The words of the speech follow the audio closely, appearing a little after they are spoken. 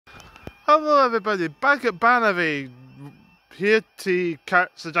Hello everybody, back at Bannerby, here to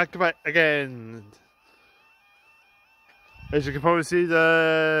catch the jacobite again. As you can probably see,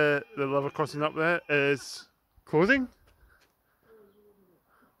 the level crossing up there is closing.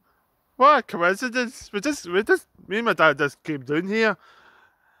 What a coincidence! Me and my dad just came down here.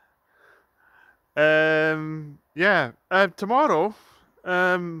 Tomorrow,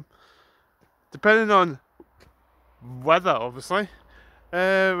 depending on weather, obviously,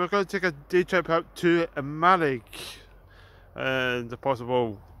 we're going to take a day trip out to Marrick and a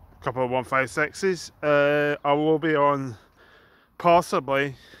possible couple of 156s. I will be on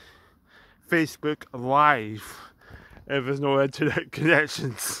possibly Facebook Live if there's no internet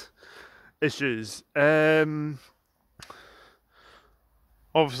connections issues. Obviously,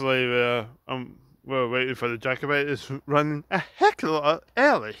 we're waiting for the jacobite. It's running a heck of a lot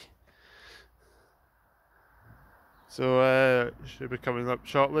early. So should be coming up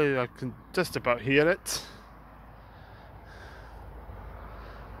shortly. I can just about hear it.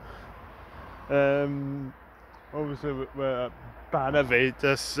 Obviously we're at Bannerby.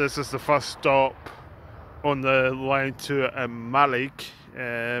 This is the first stop on the line to Marrick.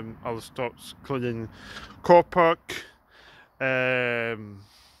 Other stops including Corpark,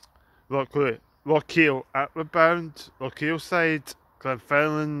 Lochiel outward Lochiel side,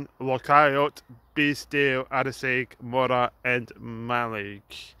 Glenfernland, Lochiot, Beesdale, Adisig, Mora and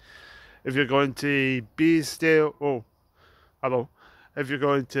Marrick. If you're going to Beesdale, if you're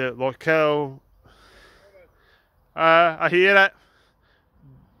going to Lochiel, I hear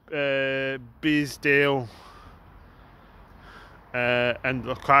it, Beesdale and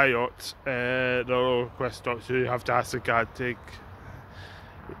Lochiot, they're all quest stops you have to ask the guard to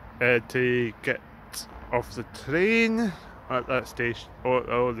get off the train at that station,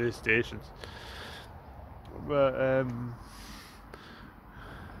 all these stations. But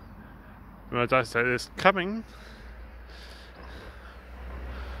my dad said it's coming.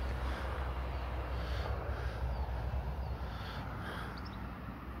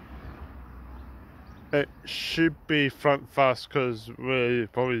 It should be front fast because we'll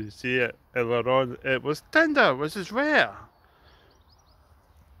probably see it earlier on. It was tender, which is rare.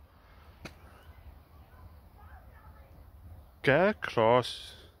 Get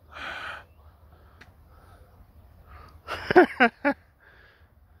across.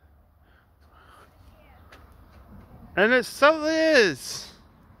 And it certainly is.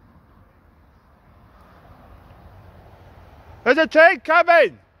 There's a train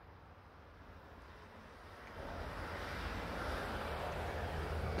coming!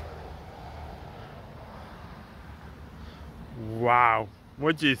 Wow,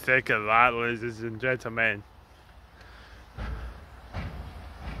 what do you think of that, ladies and gentlemen?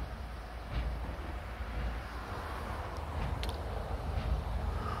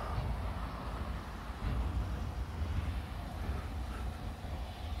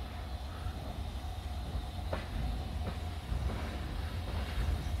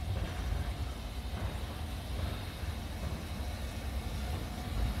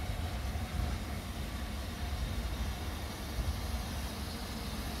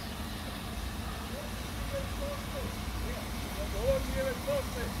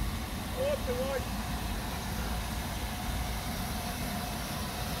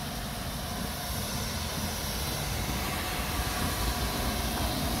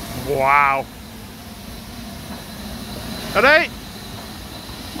 Wow. Alright.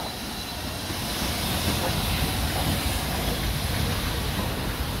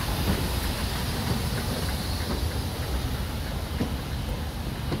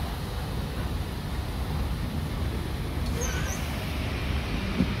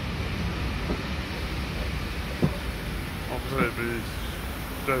 Obviously it'll be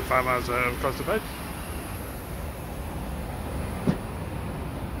doing 5 miles across the bed.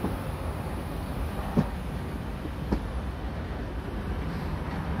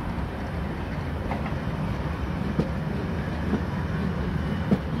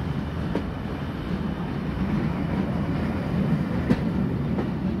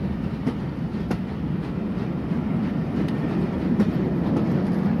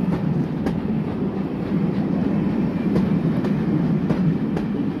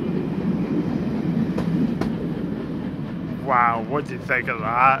 Wow, what do you think of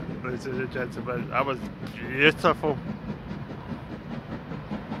that, ladies and gentlemen? That was beautiful.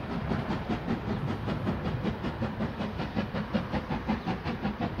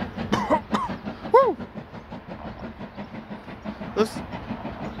 Woo!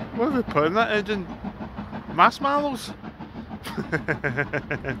 What are we putting that engine? Marshmallows?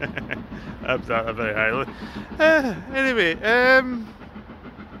 I'm very highly. Anyway,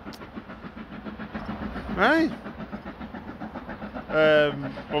 Right.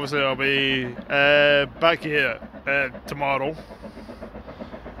 Obviously I'll be back here tomorrow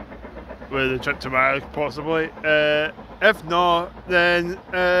with a trip to America possibly. If not, then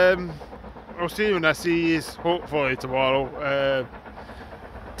I'll see you when I see you, hopefully tomorrow.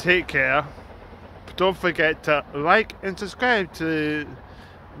 Take care. Don't forget to like and subscribe to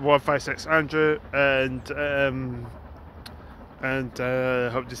 156 Andrew, and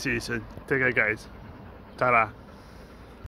hope to see you soon. Take care, guys. Ta-da.